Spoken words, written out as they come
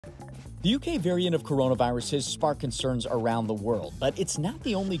The UK variant of coronavirus has sparked concerns around the world, but it's not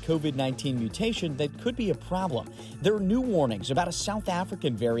the only COVID-19 mutation that could be a problem. There are new warnings about a South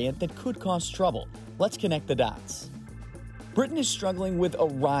African variant that could cause trouble. Let's connect the dots. Britain is struggling with a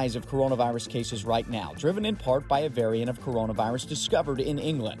rise of coronavirus cases right now, driven in part by a variant of coronavirus discovered in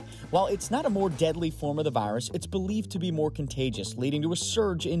England. While it's not a more deadly form of the virus, it's believed to be more contagious, leading to a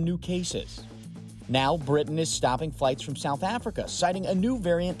surge in new cases. Now, Britain is stopping flights from South Africa, citing a new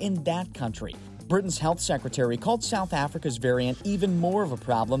variant in that country. Britain's health secretary called South Africa's variant even more of a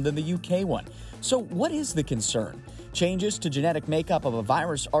problem than the UK one. So what is the concern? Changes to genetic makeup of a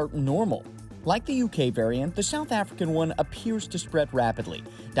virus are normal. Like the UK variant, the South African one appears to spread rapidly.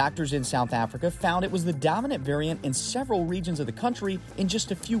 Doctors in South Africa found it was the dominant variant in several regions of the country in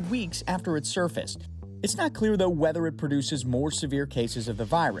just a few weeks after it surfaced. It's not clear, though, whether it produces more severe cases of the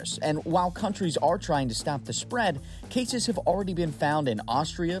virus, and while countries are trying to stop the spread, cases have already been found in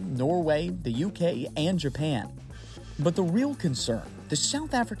Austria, Norway, the UK, and Japan. But the real concern, the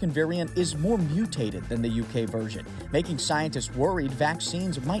South African variant is more mutated than the UK version, making scientists worried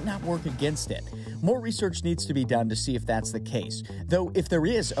vaccines might not work against it. More research needs to be done to see if that's the case. Though if there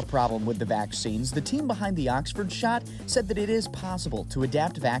is a problem with the vaccines, the team behind the Oxford shot said that it is possible to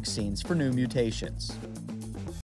adapt vaccines for new mutations.